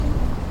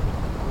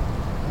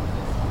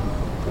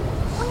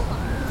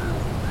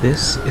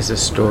This is a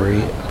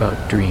story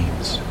about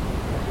dreams.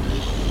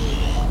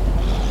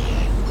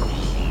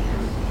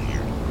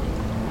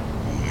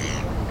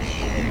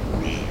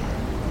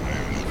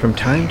 From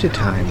time to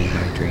time in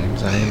my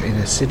dreams, I am in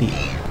a city,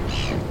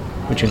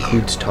 which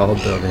includes tall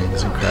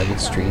buildings and crowded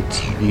streets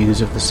and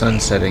views of the sun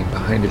setting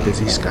behind a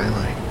busy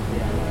skyline.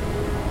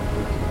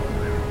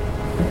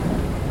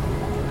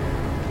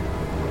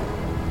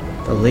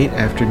 The late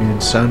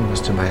afternoon sun was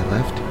to my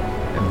left,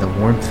 and the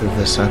warmth of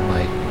the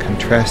sunlight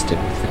contrasted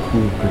with the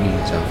cool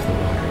breeze off the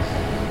water.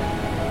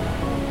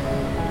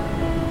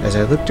 As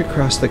I looked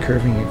across the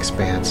curving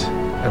expanse,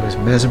 I was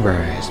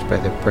mesmerized by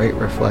the bright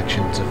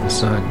reflections of the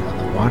sun on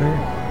the water,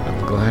 on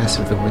the glass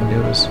of the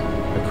windows,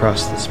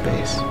 across the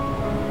space.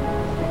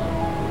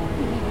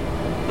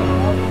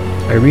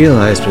 I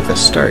realized with a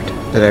start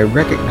that I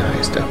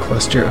recognized a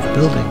cluster of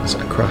buildings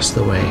across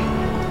the way.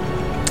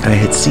 I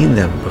had seen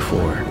them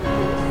before,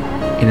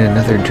 in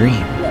another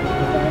dream.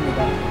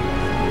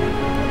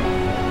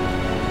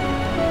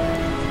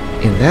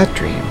 In that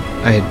dream,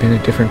 I had been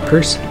a different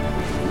person.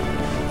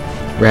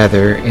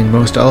 Rather, in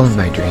most all of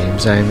my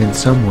dreams, I am in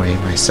some way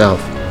myself,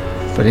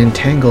 but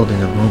entangled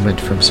in a moment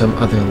from some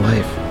other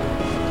life.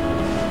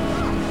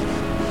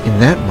 In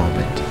that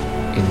moment,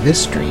 in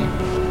this dream,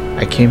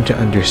 I came to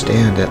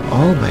understand that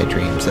all my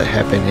dreams that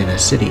happen in a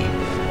city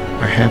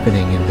are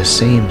happening in the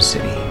same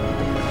city,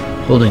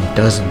 holding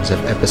dozens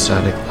of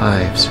episodic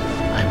lives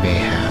I may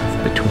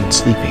have between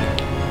sleeping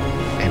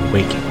and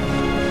waking.